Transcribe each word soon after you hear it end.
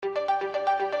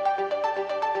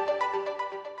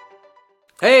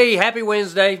Hey, happy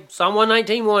Wednesday. Psalm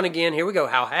 119:1 again. Here we go.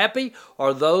 How happy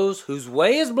are those whose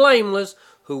way is blameless,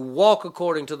 who walk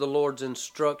according to the Lord's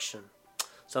instruction.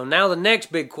 So now the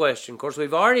next big question. Of course,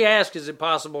 we've already asked, is it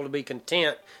possible to be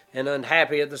content and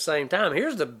unhappy at the same time?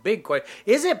 Here's the big question.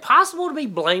 Is it possible to be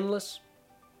blameless?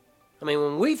 I mean,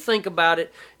 when we think about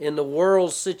it in the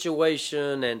world's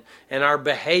situation and our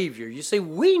behavior, you see,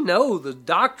 we know the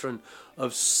doctrine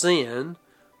of sin.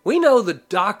 We know the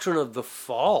doctrine of the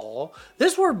fall.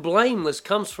 This word blameless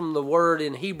comes from the word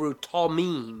in Hebrew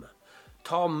tamim.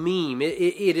 Tamim.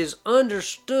 It is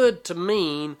understood to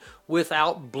mean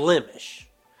without blemish.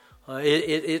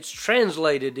 It's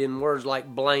translated in words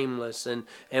like blameless and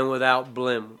without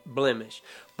blemish.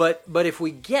 But if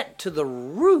we get to the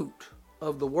root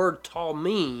of the word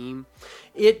tamim,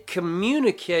 it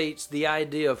communicates the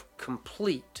idea of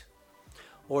complete,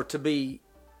 or to be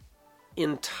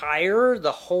entire,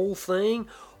 the whole thing,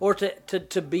 or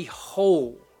to be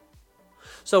whole.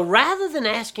 So rather than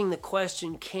asking the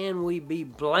question, can we be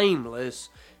blameless,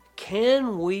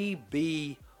 can we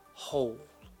be whole?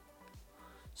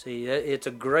 See, it's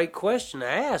a great question to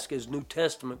ask as New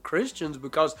Testament Christians,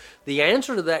 because the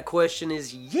answer to that question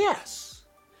is yes.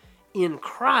 In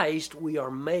Christ we are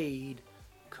made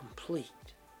complete.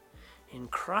 In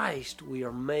Christ we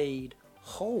are made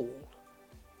whole.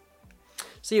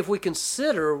 See, if we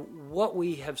consider what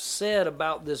we have said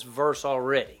about this verse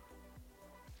already,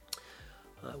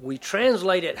 we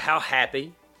translate it how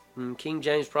happy. King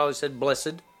James probably said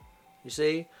blessed. You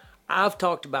see, I've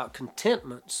talked about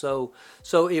contentment. So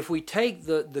if we take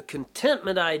the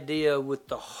contentment idea with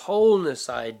the wholeness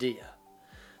idea,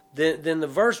 then the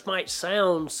verse might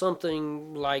sound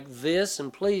something like this.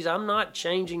 And please, I'm not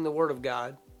changing the Word of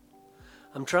God.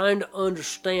 I'm trying to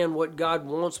understand what God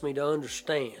wants me to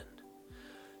understand.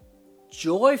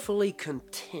 Joyfully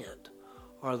content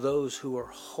are those who are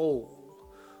whole,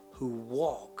 who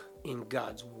walk in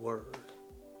God's Word.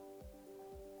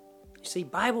 You see,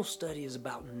 Bible study is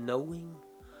about knowing,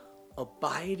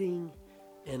 abiding,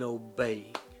 and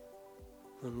obeying.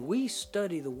 When we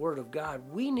study the Word of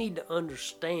God, we need to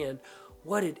understand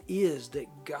what it is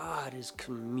that God is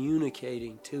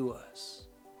communicating to us.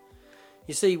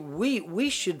 You see, we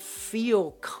should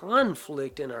feel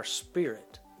conflict in our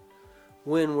spirit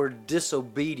when we're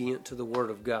disobedient to the Word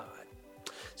of God.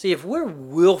 See, if we're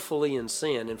willfully in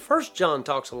sin, and 1 John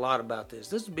talks a lot about this.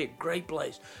 This would be a great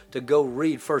place to go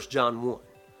read 1 John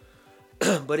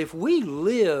 1. But if we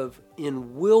live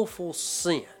in willful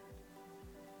sin,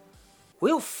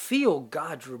 we'll feel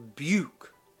God's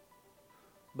rebuke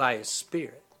by His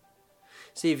Spirit.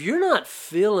 See, if you're not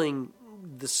feeling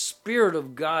the Spirit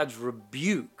of God's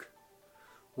rebuke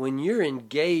when you're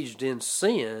engaged in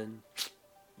sin,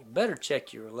 you better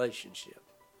check your relationship.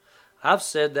 I've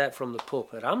said that from the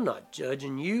pulpit. I'm not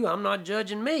judging you. I'm not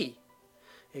judging me.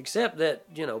 Except that,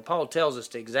 Paul tells us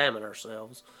to examine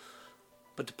ourselves.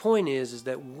 But the point is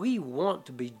that we want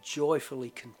to be joyfully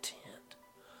content,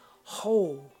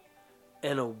 whole,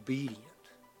 and obedient.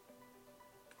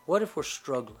 What if we're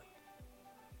struggling?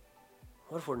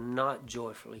 What if we're not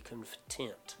joyfully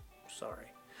content?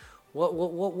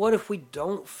 What if we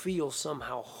don't feel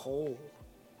somehow whole?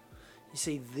 You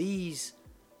see,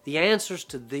 the answers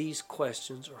to these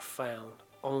questions are found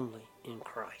only in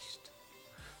Christ.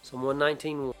 Psalm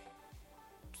 119:1,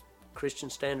 Christian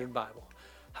Standard Bible.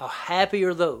 How happy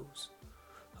are those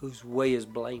whose way is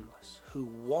blameless, who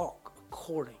walk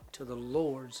according to the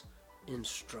Lord's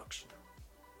instruction.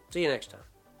 See you next time.